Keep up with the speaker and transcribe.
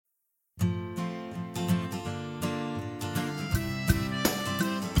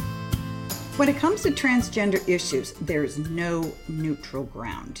When it comes to transgender issues, there's no neutral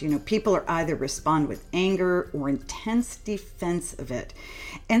ground. People are either respond with anger or intense defense of it.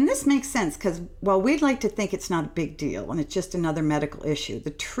 And this makes sense because while we'd like to think it's not a big deal and it's just another medical issue, the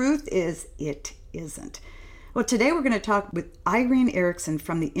truth is it isn't. Well, today we're going to talk with Irene Erickson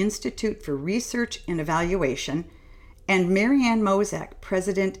from the Institute for Research and Evaluation and Marianne Mozak,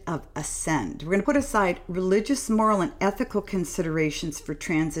 president of Ascend. We're going to put aside religious, moral, and ethical considerations for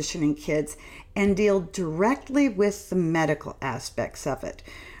transitioning kids and deal directly with the medical aspects of it.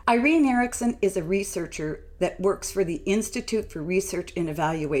 Irene Erickson is a researcher that works for the Institute for Research and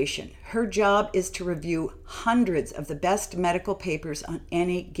Evaluation. Her job is to review hundreds of the best medical papers on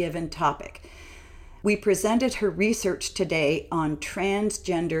any given topic. We presented her research today on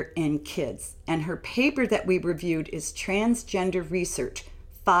transgender and kids, and her paper that we reviewed is Transgender Research: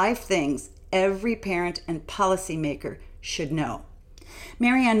 5 Things Every Parent and Policymaker Should Know.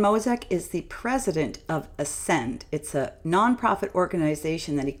 Marianne Mozak is the president of Ascend. It's a nonprofit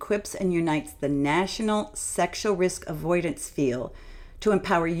organization that equips and unites the national sexual risk avoidance field to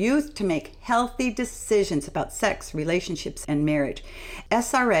empower youth to make healthy decisions about sex, relationships, and marriage.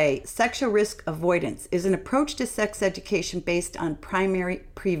 SRA, Sexual Risk Avoidance, is an approach to sex education based on primary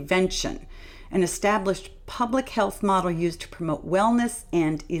prevention, an established public health model used to promote wellness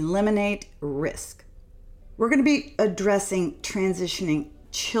and eliminate risk. We're going to be addressing transitioning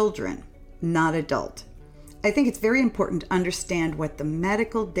children, not adult. I think it's very important to understand what the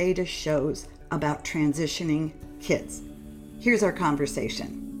medical data shows about transitioning kids. Here's our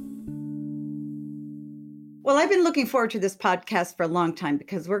conversation. Well, I've been looking forward to this podcast for a long time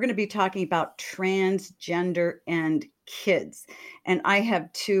because we're going to be talking about transgender and kids. And I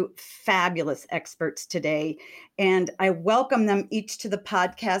have 2 fabulous experts today, and I welcome them each to the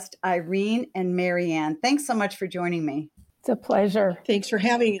podcast, Irene and Marianne. Thanks so much for joining me. It's a pleasure. Thanks for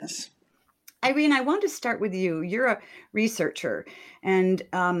having us. Irene, I want to start with you. You're a researcher, and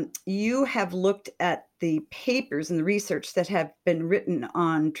you have looked at the papers and the research that have been written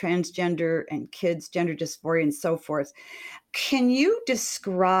on transgender and kids, gender dysphoria, and so forth. Can you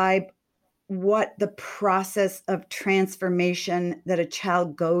describe what the process of transformation that a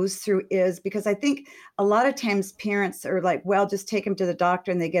child goes through is? Because I think a lot of times parents are like, well, just take them to the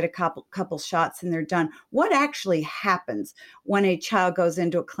doctor and they get a couple shots and they're done. What actually happens when a child goes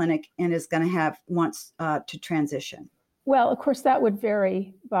into a clinic and is going to wants to transition? Well, of course, that would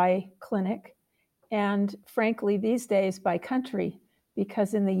vary by clinic and frankly, these days by country,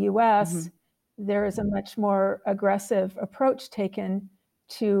 because in the US, there is a much more aggressive approach taken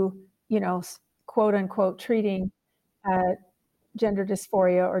to quote unquote, treating gender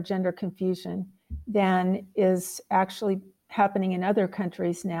dysphoria or gender confusion than is actually happening in other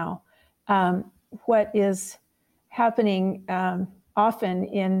countries now. What is happening often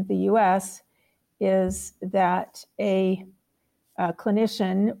in the US is that a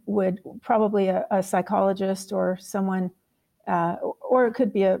clinician would, probably a psychologist or someone, or it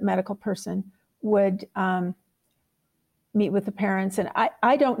could be a medical person, would meet with the parents. And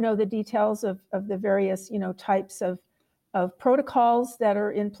I don't know the details of the various, types of protocols that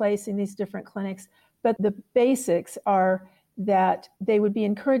are in place in these different clinics, but the basics are that they would be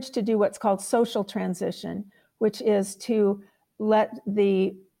encouraged to do what's called social transition, which is to let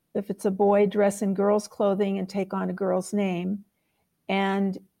if it's a boy, dress in girl's clothing and take on a girl's name,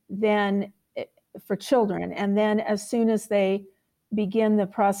 and then for children. And then as soon as they begin the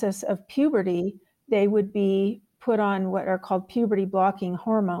process of puberty, they would be put on what are called puberty blocking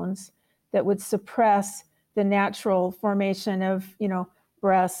hormones that would suppress the natural formation of,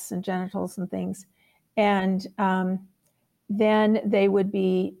 breasts and genitals and things. And then they would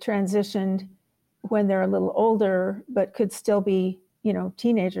be transitioned when they're a little older, but could still be,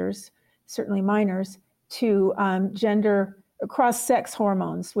 teenagers, certainly minors, to gender cross-sex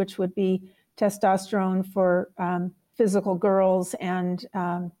hormones, which would be testosterone for physical girls and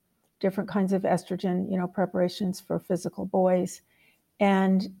different kinds of estrogen, preparations for physical boys.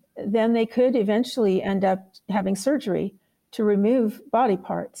 And then they could eventually end up having surgery to remove body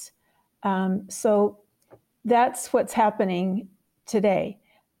parts. So that's what's happening today.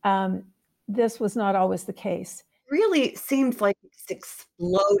 This was not always the case. Really seems like it's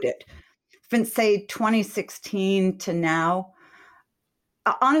exploded from, say, 2016 to now.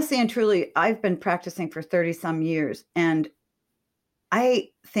 Honestly and truly, I've been practicing for 30 some years, and I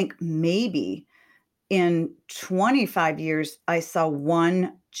think maybe in 25 years, I saw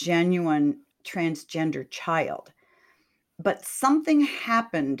one genuine transgender child. But something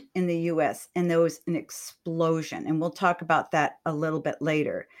happened in the US and there was an explosion. And we'll talk about that a little bit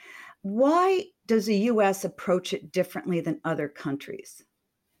later. Why does the US approach it differently than other countries?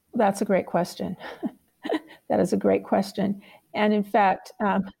 That's a great question. That is a great question. And in fact,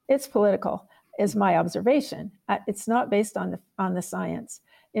 it's political, is my observation. It's not based on the science.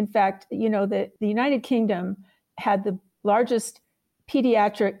 In fact, the United Kingdom had the largest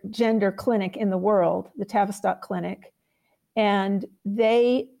pediatric gender clinic in the world, the Tavistock Clinic, and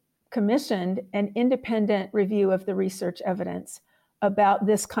they commissioned an independent review of the research evidence about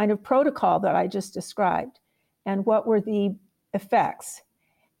this kind of protocol that I just described, and what were the effects,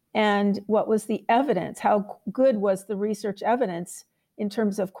 and what was the evidence, how good was the research evidence in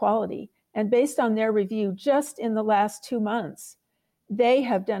terms of quality. And based on their review, just in the last 2 months, they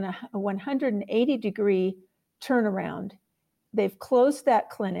have done a 180-degree turnaround. They've closed that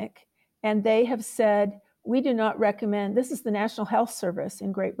clinic, and they have said, we do not recommend, this is the National Health Service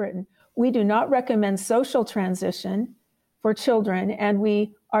in Great Britain, we do not recommend social transition for children, and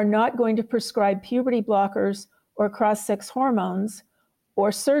we are not going to prescribe puberty blockers or cross-sex hormones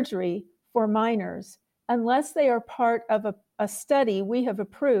or surgery for minors unless they are part of a study we have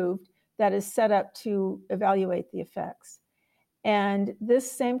approved that is set up to evaluate the effects. And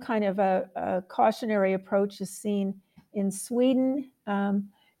this same kind of a cautionary approach is seen in Sweden.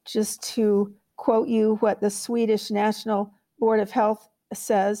 Just to quote you what the Swedish National Board of Health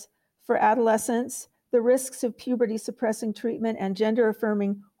says, for adolescents, the risks of puberty suppressing treatment and gender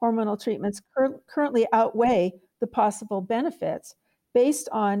affirming hormonal treatments currently outweigh the possible benefits based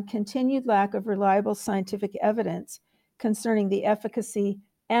on continued lack of reliable scientific evidence concerning the efficacy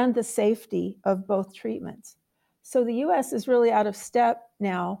and the safety of both treatments. So the US is really out of step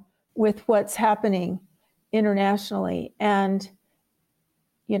now with what's happening internationally. And,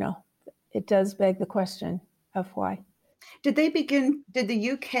 it does beg the question of why. Did the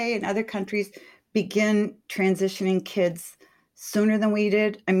UK and other countries begin transitioning kids sooner than we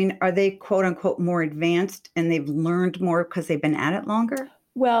did? I mean, are they quote unquote more advanced and they've learned more because they've been at it longer?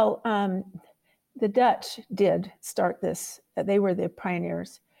 Well, the Dutch did start this. They were the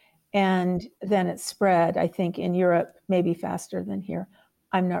pioneers. And then it spread, I think, in Europe, maybe faster than here.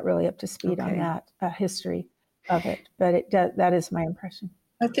 I'm not really up to speed on that history of it, but that is my impression.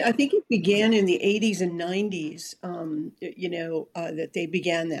 I think it began in the 80s and 90s, that they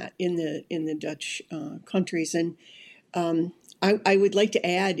began that in the Dutch countries. And I would like to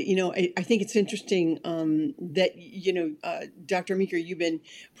add, I think it's interesting that, Dr. Meeker, you've been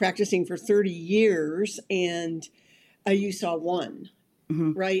practicing for 30 years and you saw one,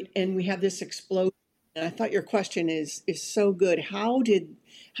 right? And we have this explosion. And I thought your question is so good. How did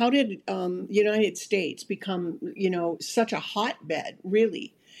United States become, such a hotbed,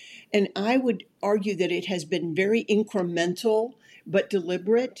 really? And I would argue that it has been very incremental but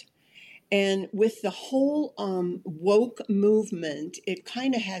deliberate. And with the whole woke movement, it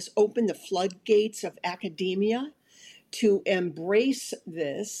kind of has opened the floodgates of academia to embrace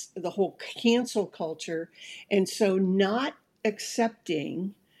this, the whole cancel culture. And so not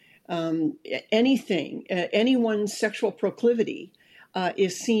accepting anything, anyone's sexual proclivity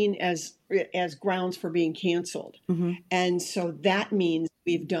is seen as grounds for being canceled. And so that means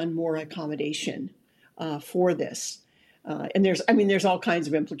we've done more accommodation for this. And there's all kinds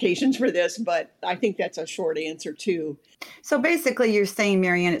of implications for this, but I think that's a short answer too. So basically you're saying,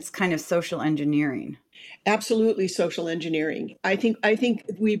 Marianne, it's kind of social engineering. Absolutely social engineering. I think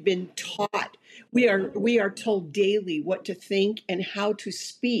we've been taught, we are told daily what to think and how to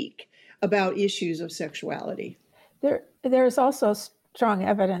speak about issues of sexuality. There's also strong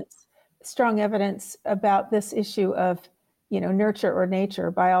evidence about this issue of, nurture or nature,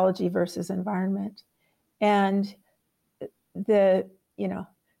 biology versus environment. And the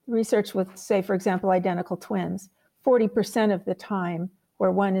research with, say, for example, identical twins, 40% of the time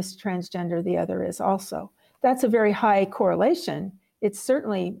where one is transgender, the other is also. That's a very high correlation. It's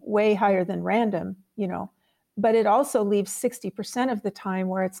certainly way higher than random, but it also leaves 60% of the time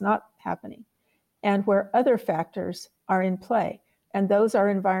where it's not happening and where other factors are in play. And those are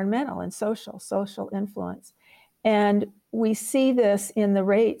environmental and social influence. And we see this in the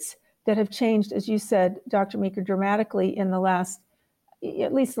rates that have changed, as you said, Dr. Meeker, dramatically in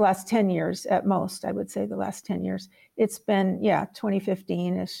at least the last 10 years at most, I would say the last 10 years. It's been,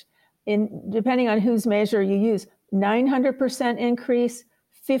 2015-ish. Depending on whose measure you use, 900% increase,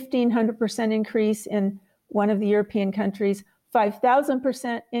 1,500% increase in one of the European countries,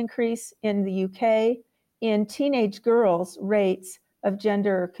 5,000% increase in the UK in teenage girls' rates of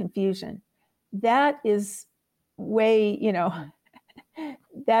gender confusion. That is way,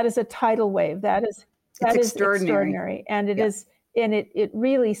 that is a tidal wave. That is extraordinary. And it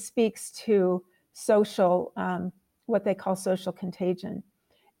really speaks to social, what they call social contagion.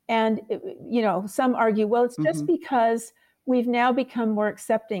 And, some argue, well, it's just because we've now become more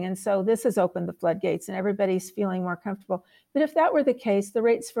accepting. And so this has opened the floodgates and everybody's feeling more comfortable. But if that were the case, the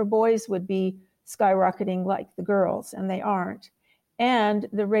rates for boys would be skyrocketing like the girls, and they aren't. And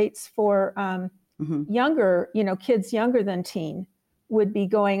the rates for younger, kids younger than teen would be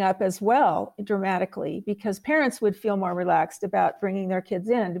going up as well dramatically, because parents would feel more relaxed about bringing their kids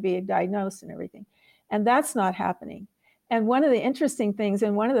in to be diagnosed and everything. And that's not happening. And one of the interesting things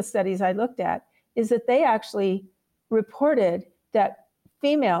in one of the studies I looked at is that they actually reported that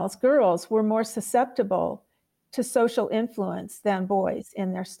females, girls, were more susceptible to social influence than boys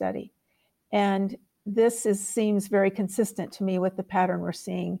in their study. And this seems very consistent to me with the pattern we're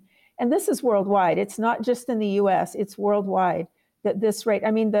seeing. And this is worldwide. It's not just in the US, it's worldwide that this rate,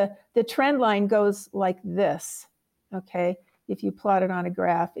 the trend line goes like this, okay? If you plot it on a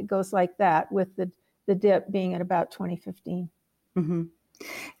graph, it goes like that, with the dip being at about 2015. Mm-hmm.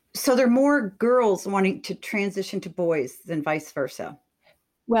 So there are more girls wanting to transition to boys than vice versa.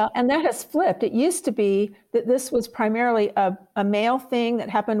 Well, and that has flipped. It used to be that this was primarily a male thing that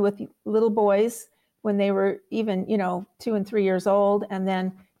happened with little boys when they were even, 2 and 3 years old, and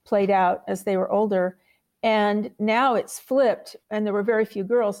then played out as they were older. And now it's flipped, and there were very few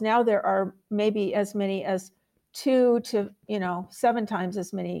girls. Now there are maybe as many as 2 to 7 times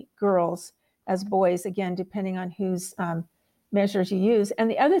as many girls as boys, again, depending on whose measures you use. And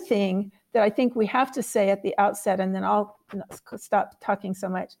the other thing that I think we have to say at the outset, and then I'll stop talking so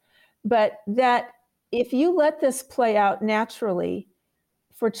much, but that if you let this play out naturally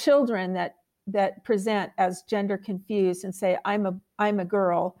for children that present as gender confused and say, I'm a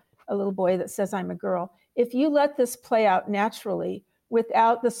girl, a little boy that says I'm a girl, if you let this play out naturally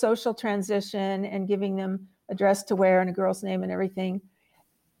without the social transition and giving them a dress to wear and a girl's name and everything,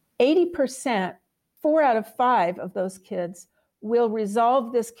 80%, 4 out of 5 of those kids will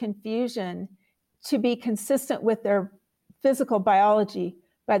resolve this confusion to be consistent with their physical biology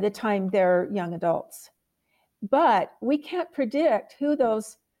by the time they're young adults. But we can't predict who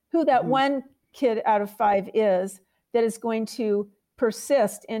that one kid out of 5 is that is going to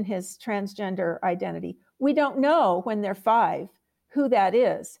persist in his transgender identity. We don't know when they're 5 who that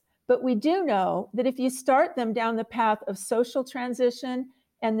is, but we do know that if you start them down the path of social transition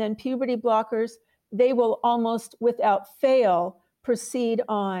and then puberty blockers, they will almost without fail proceed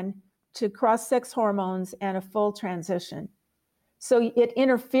on to cross-sex hormones and a full transition. So it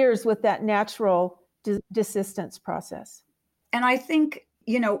interferes with that natural desistance process. And I think,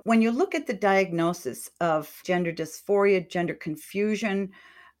 when you look at the diagnosis of gender dysphoria, gender confusion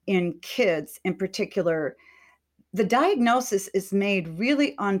in kids in particular, the diagnosis is made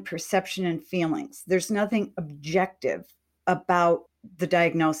really on perception and feelings. There's nothing objective about the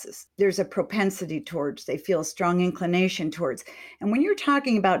diagnosis. There's a propensity towards, they feel a strong inclination towards. And when you're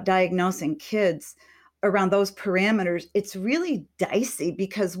talking about diagnosing kids around those parameters, it's really dicey,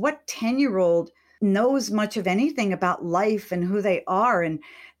 because what 10-year-old knows much of anything about life and who they are? And,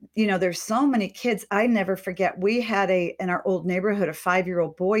 there's so many kids. I never forget, we had in our old neighborhood, a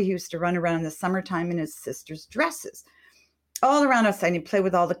 5-year-old boy who used to run around in the summertime in his sister's dresses all around us, and he'd play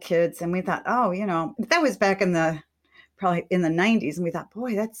with all the kids. And we thought, that was back probably in the 90s. And we thought,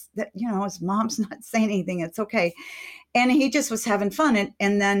 boy, his mom's not saying anything. It's okay. And he just was having fun.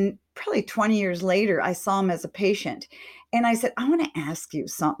 And then probably 20 years later, I saw him as a patient. And I said, I want to ask you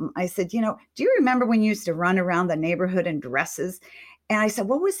something. I said, do you remember when you used to run around the neighborhood in dresses? And I said,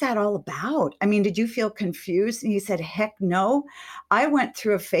 what was that all about? Did you feel confused? And he said, heck no. I went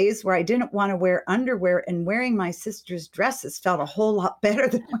through a phase where I didn't want to wear underwear, and wearing my sister's dresses felt a whole lot better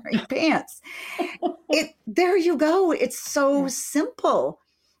than wearing pants. There you go. It's so simple.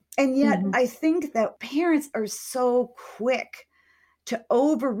 And yet I think that parents are so quick to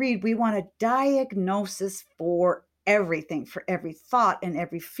overread. We want a diagnosis for everything, for every thought and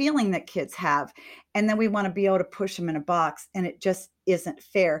every feeling that kids have. And then we want to be able to push them in a box, and it just isn't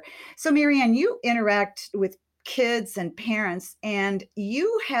fair. So Marianne, you interact with kids and parents, and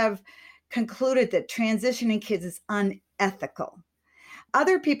you have concluded that transitioning kids is unethical.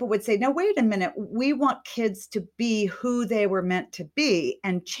 Other people would say, no, wait a minute, we want kids to be who they were meant to be,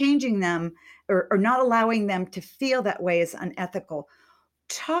 and changing them or not allowing them to feel that way is unethical.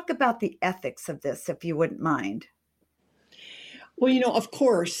 Talk about the ethics of this, if you wouldn't mind. Well, of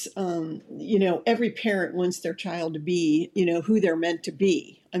course, every parent wants their child to be, who they're meant to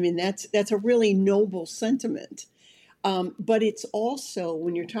be. That's a really noble sentiment. But it's also,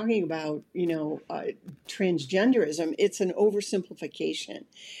 when you're talking about, transgenderism, it's an oversimplification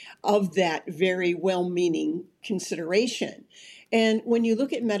of that very well-meaning consideration. And when you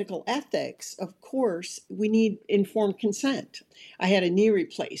look at medical ethics, of course, we need informed consent. I had a knee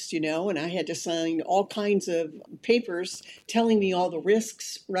replaced, and I had to sign all kinds of papers telling me all the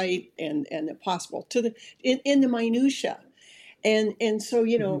risks, right, and the possible to the in the minutia. And so,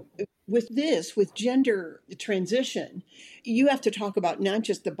 with gender transition, you have to talk about not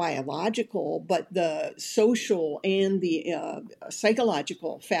just the biological, but the social and the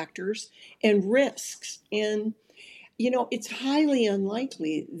psychological factors and risks. And it's highly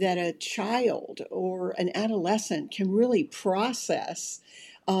unlikely that a child or an adolescent can really process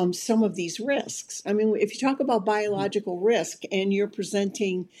some of these risks. I mean, if you talk about biological risk and you're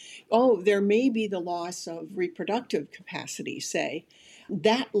presenting, there may be the loss of reproductive capacity, say,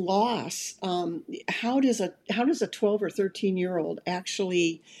 that loss, how does a 12 or 13-year-old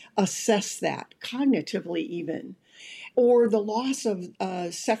actually assess that cognitively even? Or the loss of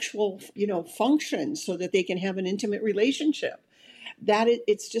sexual, function so that they can have an intimate relationship.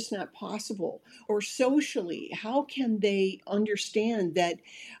 It's just not possible. Or socially, how can they understand that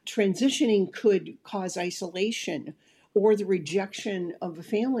transitioning could cause isolation or the rejection of a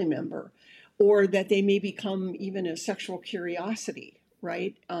family member, or that they may become even a sexual curiosity,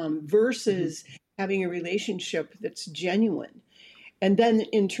 right? Versus having a relationship that's genuine. And then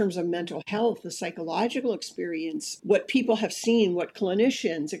in terms of mental health, the psychological experience, what people have seen, what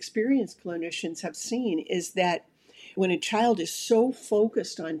experienced clinicians have seen is that when a child is so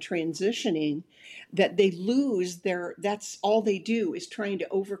focused on transitioning that they lose that's all they do is trying to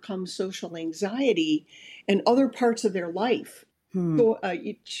overcome social anxiety and other parts of their life. So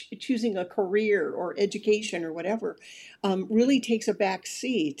choosing a career or education or whatever really takes a back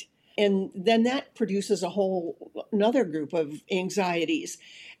seat. And then that produces another group of anxieties.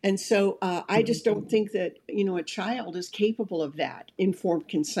 And so I just don't think that, a child is capable of that informed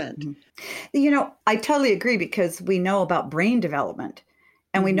consent. I totally agree, because we know about brain development,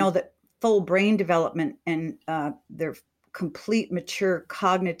 and we know that full brain development and their complete mature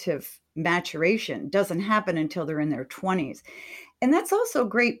cognitive maturation doesn't happen until they're in their 20s. And that's also a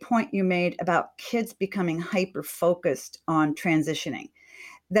great point you made about kids becoming hyper-focused on transitioning.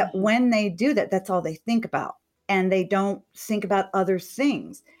 That when they do that, that's all they think about, and they don't think about other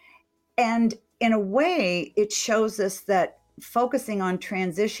things. And in a way, it shows us that focusing on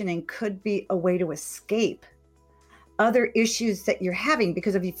transitioning could be a way to escape other issues that you're having,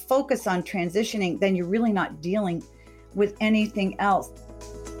 because if you focus on transitioning, then you're really not dealing with anything else.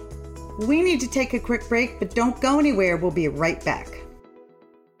 We need to take a quick break, but don't go anywhere. We'll be right back.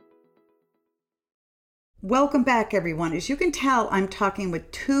 Welcome back, everyone. As you can tell, I'm talking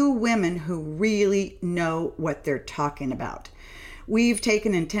with two women who really know what they're talking about. We've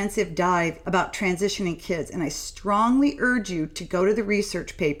taken an intensive dive about transitioning kids, and I strongly urge you to go to the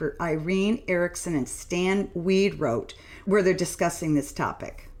research paper Irene Erickson and Stan Weed wrote, where they're discussing this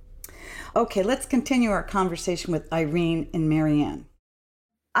topic. Okay, let's continue our conversation with Irene and Marianne.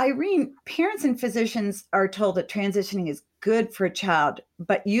 Irene, parents and physicians are told that transitioning is good for a child,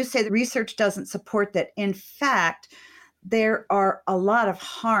 but you say the research doesn't support that. In fact, there are a lot of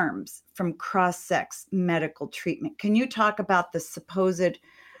harms from cross-sex medical treatment. Can you talk about the supposed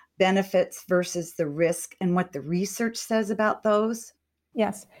benefits versus the risk and what the research says about those?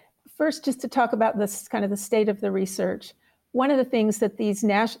 Yes. First, just to talk about this kind of the state of the research. One of the things that these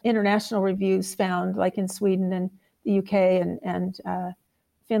international reviews found, like in Sweden and the UK and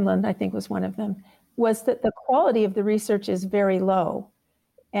Finland, I think was one of them, was that the quality of the research is very low.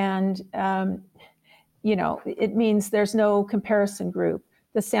 And, it means there's no comparison group.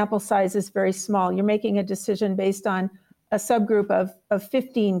 The sample size is very small. You're making a decision based on a subgroup of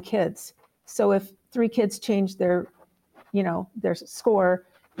 15 kids. So if 3 kids change their score,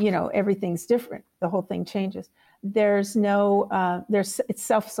 everything's different. The whole thing changes. There's no, it's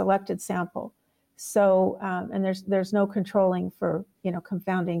self-selected sample. So, and there's no controlling for,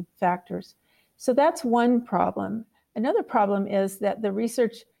 confounding factors. So that's one problem. Another problem is that the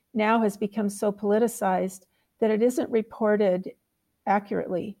research now has become so politicized that it isn't reported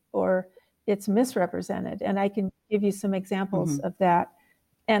accurately, or it's misrepresented. And I can give you some examples of that.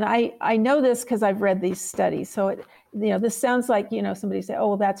 And I know this because I've read these studies. So, this sounds like, somebody say, oh,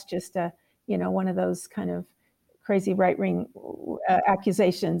 well, that's just one of those kind of crazy right-wing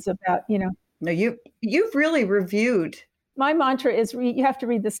accusations about, No, you've really reviewed. My mantra is you have to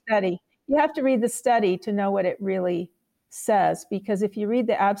read the study. You have to read the study to know what it really says, because if you read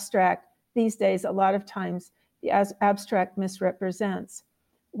the abstract these days, a lot of times the abstract misrepresents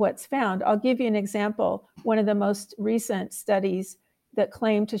what's found. I'll give you an example. One of the most recent studies that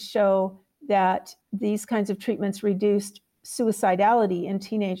claimed to show that these kinds of treatments reduced suicidality in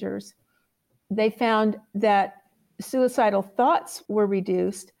teenagers, they found that suicidal thoughts were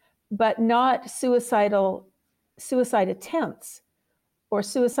reduced, but not suicide attempts, or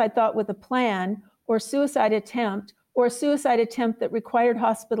suicide thought with a plan, or suicide attempt that required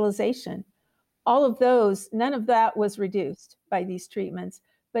hospitalization. All of those, none of that was reduced by these treatments,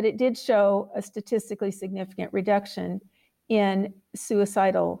 but it did show a statistically significant reduction in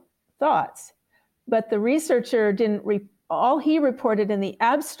suicidal thoughts. But the researcher all he reported in the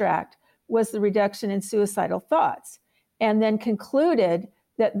abstract was the reduction in suicidal thoughts, and then concluded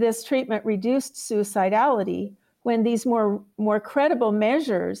that this treatment reduced suicidality when these more credible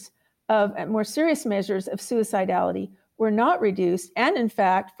measures more serious measures of suicidality were not reduced. And in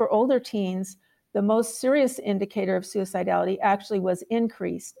fact, for older teens, the most serious indicator of suicidality actually was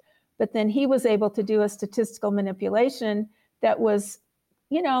increased. But then he was able to do a statistical manipulation that was,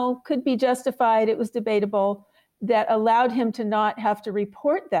 could be justified. It was debatable, that allowed him to not have to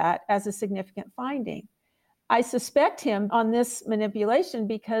report that as a significant finding. I suspect him on this manipulation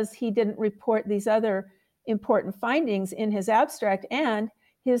because he didn't report these other important findings in his abstract, and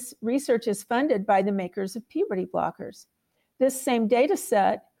his research is funded by the makers of puberty blockers. This same data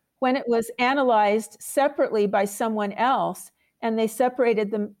set, when it was analyzed separately by someone else, and they separated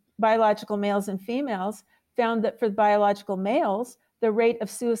the biological males and females, found that for biological males, the rate of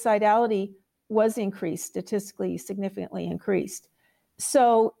suicidality was increased, statistically significantly increased.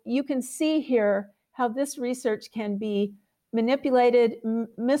 So you can see here how this research can be manipulated,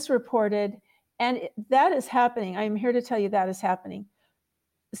 misreported, and that is happening. I'm here to tell you that is happening.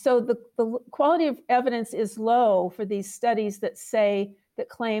 So the quality of evidence is low for these studies that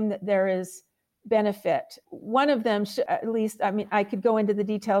claim that there is benefit. One of them, at least, I could go into the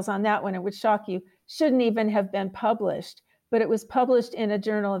details on that one, it would shock you, shouldn't even have been published, but it was published in a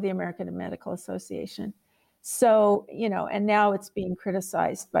journal of the American Medical Association. So, and now it's being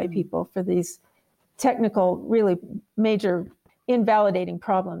criticized by people for these technical, really major invalidating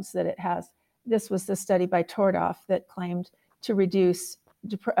problems that it has. This was the study by Tordoff that claimed to reduce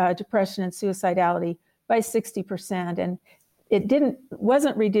depression and suicidality by 60%. And it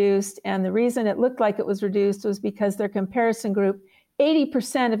wasn't reduced. And the reason it looked like it was reduced was because their comparison group,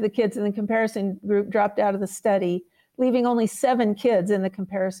 80% of the kids in the comparison group dropped out of the study, leaving only 7 kids in the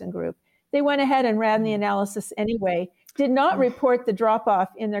comparison group. They went ahead and ran the analysis anyway, did not report the drop-off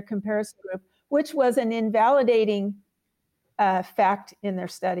in their comparison group, which was an invalidating fact in their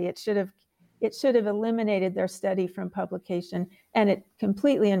study. It should have eliminated their study from publication, and it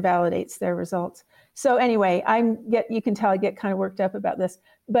completely invalidates their results. So anyway, you can tell I get kind of worked up about this,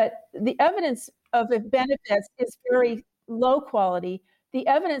 but the evidence of benefits is very low quality. The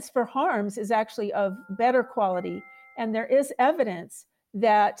evidence for harms is actually of better quality, and there is evidence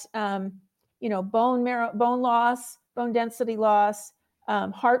that bone loss, bone density loss,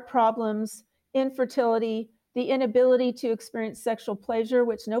 heart problems, infertility, the inability to experience sexual pleasure,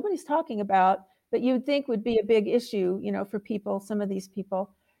 which nobody's talking about, but you'd think would be a big issue, for people, some of these people.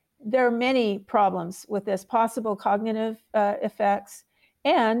 There are many problems with this, possible cognitive effects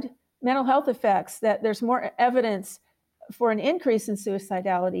and mental health effects, that there's more evidence for an increase in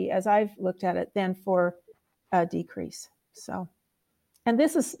suicidality, as I've looked at it, than for a decrease. So, and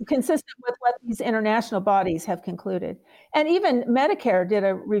this is consistent with what these international bodies have concluded. And even Medicare did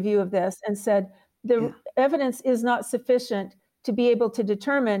a review of this and said the evidence is not sufficient to be able to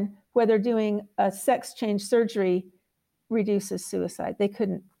determine whether doing a sex change surgery reduces suicide. They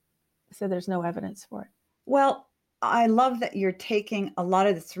couldn't, so there's no evidence for it. Well, I love that you're taking a lot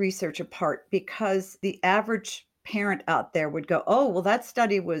of this research apart, because the average parent out there would go, oh, well, that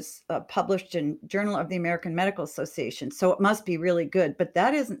study was published in Journal of the American Medical Association, so it must be really good. But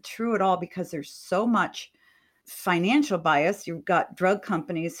that isn't true at all, because there's so much financial bias. You've got drug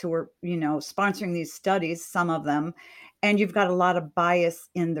companies who are, sponsoring these studies, some of them, and you've got a lot of bias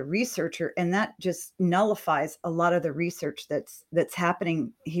in the researcher, and that just nullifies a lot of the research that's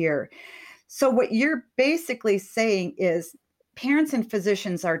happening here. So what you're basically saying is parents and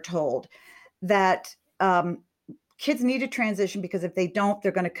physicians are told that kids need to transition, because if they don't,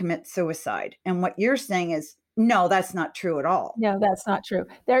 they're going to commit suicide. And what you're saying is, no, that's not true at all. No, that's not true.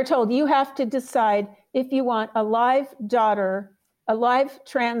 They're told you have to decide if you want a live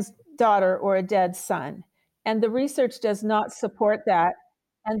trans daughter, or a dead son. And the research does not support that.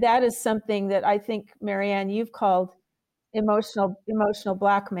 And that is something that I think, Marianne, you've called emotional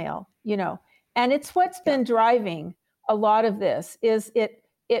blackmail, and it's what's been driving a lot of this. Is it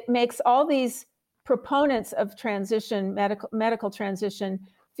makes all these proponents of transition, medical transition,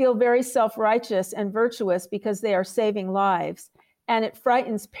 feel very self-righteous and virtuous because they are saving lives. And it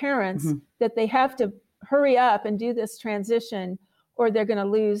frightens parents that they have to hurry up and do this transition, or they're going to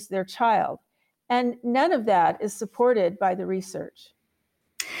lose their child. And none of that is supported by the research.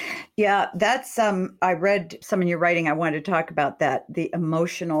 Yeah, that's I read some in your writing. I wanted to talk about that, the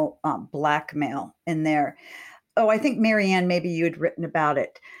emotional blackmail in there. Oh, I think Marianne, maybe you had written about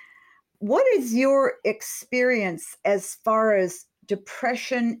it. What is your experience as far as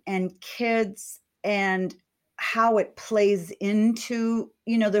depression and kids and how it plays into,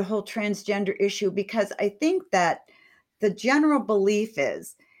 the whole transgender issue? Because I think that the general belief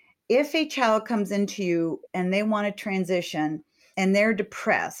is if a child comes into you and they want to transition and they're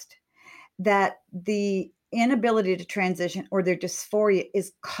depressed, that the inability to transition or their dysphoria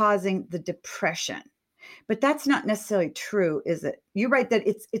is causing the depression. But that's not necessarily true, is it? You write that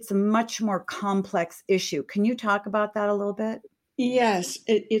it's a much more complex issue. Can you talk about that a little bit? Yes,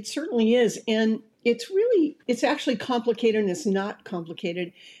 it certainly is. And it's actually complicated and it's not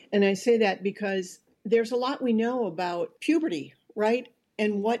complicated. And I say that because there's a lot we know about puberty, right?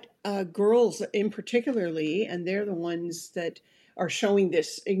 And what girls in particularly, and they're the ones that are showing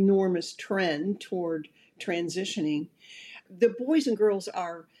this enormous trend toward transitioning. The boys and girls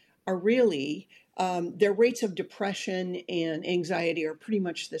are really, their rates of depression and anxiety are pretty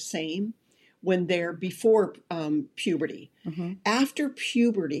much the same when they're before puberty. Mm-hmm. After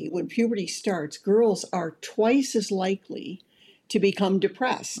puberty, when puberty starts, girls are twice as likely to become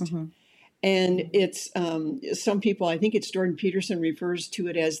depressed. Mm-hmm. And it's some people, I think it's Jordan Peterson refers to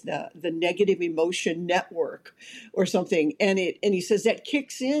it as the negative emotion network or something. And he says that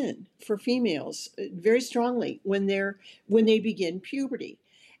kicks in for females very strongly when they begin puberty.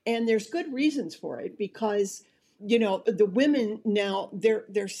 And there's good reasons for it because, the women now,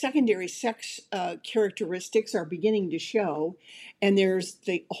 their secondary sex characteristics are beginning to show. And there's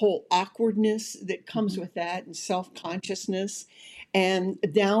the whole awkwardness that comes with that and self-consciousness. And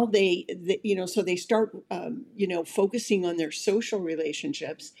now so they start, focusing on their social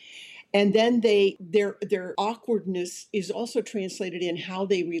relationships. And then their awkwardness is also translated in how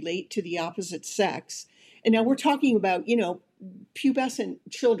they relate to the opposite sex. And now we're talking about, pubescent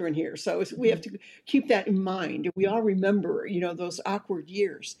children here. So we have to keep that in mind. We all remember, those awkward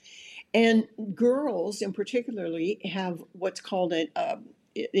years. And girls in particularly have what's called an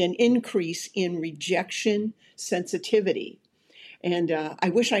increase in rejection sensitivity. And I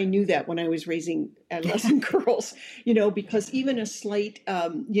wish I knew that when I was raising adolescent girls, because even a slight,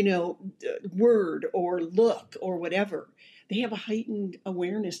 word or look or whatever, they have a heightened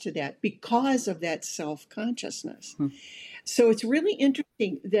awareness to that because of that self-consciousness. So it's really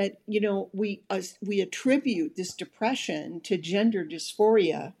interesting that, we attribute this depression to gender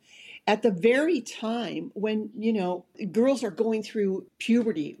dysphoria at the very time when, girls are going through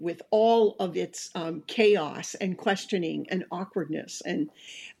puberty with all of its chaos and questioning and awkwardness. And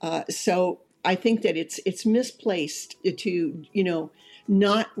so I think that it's misplaced to,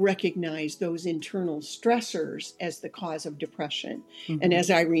 not recognize those internal stressors as the cause of depression. Mm-hmm. And as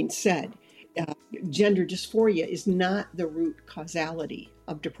Irene said, gender dysphoria is not the root causality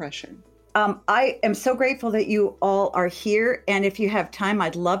of depression. I am so grateful that you all are here. And if you have time,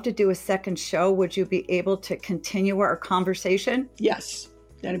 I'd love to do a second show. Would you be able to continue our conversation? Yes,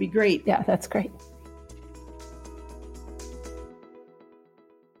 that'd be great. Yeah, that's great.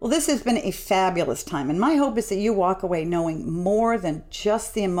 Well, this has been a fabulous time. And my hope is that you walk away knowing more than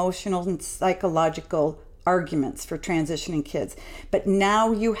just the emotional and psychological arguments for transitioning kids. But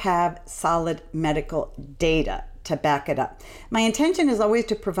now you have solid medical data to back it up. My intention is always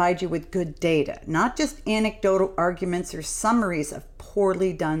to provide you with good data, not just anecdotal arguments or summaries of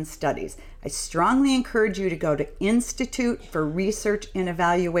poorly done studies. I strongly encourage you to go to Institute for Research and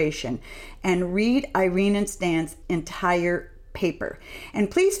Evaluation and read Irene and Stan's entire paper. And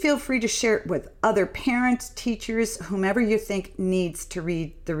please feel free to share it with other parents, teachers, whomever you think needs to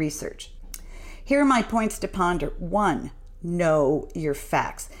read the research. Here are my points to ponder. 1, know your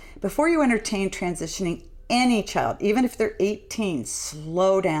facts. Before you entertain transitioning any child, even if they're 18,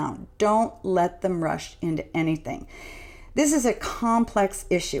 slow down. Don't let them rush into anything. This is a complex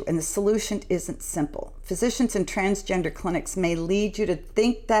issue and the solution isn't simple. Physicians in transgender clinics may lead you to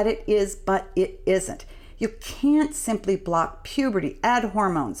think that it is, but it isn't. You can't simply block puberty, add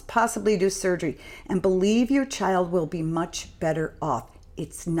hormones, possibly do surgery, and believe your child will be much better off.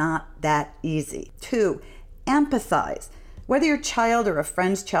 It's not that easy. 2, empathize. Whether your child or a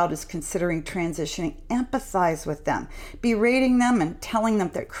friend's child is considering transitioning, empathize with them. Berating them and telling them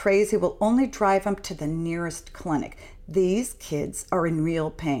they're crazy will only drive them to the nearest clinic. These kids are in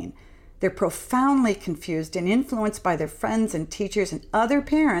real pain. They're profoundly confused and influenced by their friends and teachers and other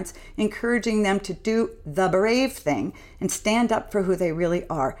parents encouraging them to do the brave thing and stand up for who they really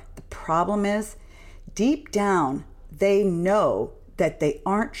are. The problem is, deep down, they know that they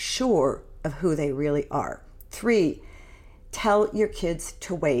aren't sure of who they really are. 3, tell your kids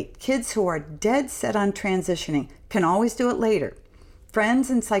to wait. Kids who are dead set on transitioning can always do it later. Friends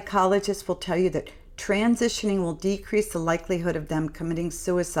and psychologists will tell you that transitioning will decrease the likelihood of them committing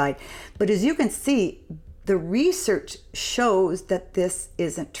suicide. But as you can see, the research shows that this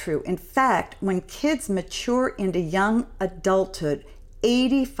isn't true. In fact, when kids mature into young adulthood,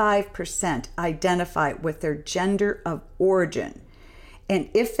 85% identify with their gender of origin. And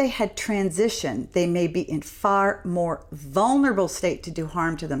if they had transitioned, they may be in far more vulnerable state to do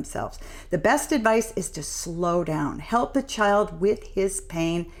harm to themselves. The best advice is to slow down, help the child with his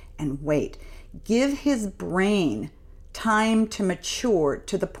pain, and wait. Give his brain time to mature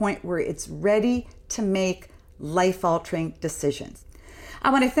to the point where it's ready to make life-altering decisions. I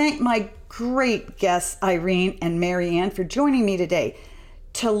want to thank my great guests, Irene and Marianne, for joining me today.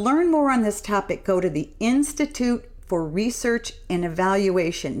 To learn more on this topic, go to the Institute for Research and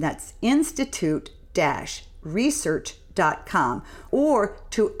Evaluation. That's institute-research.com, or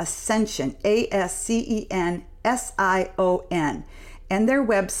to Ascension, ASCENSION. And their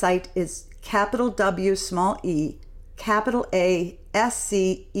website is capital W, small e, capital A,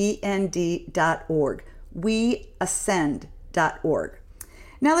 SCEND.org. WeAscend.org.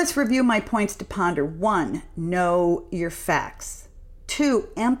 Now let's review my points to ponder. 1, know your facts. 2,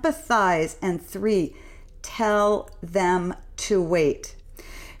 empathize. And 3, tell them to wait.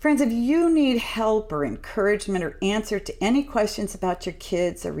 Friends, if you need help or encouragement or answer to any questions about your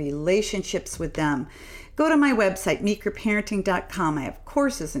kids or relationships with them, go to my website, meekerparenting.com. I have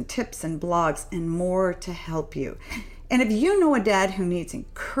courses and tips and blogs and more to help you. And if you know a dad who needs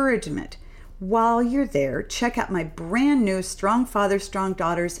encouragement, while you're there, check out my brand new Strong Fathers, Strong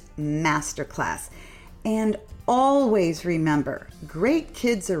Daughters Masterclass. And always remember, great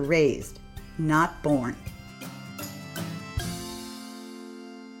kids are raised, not born.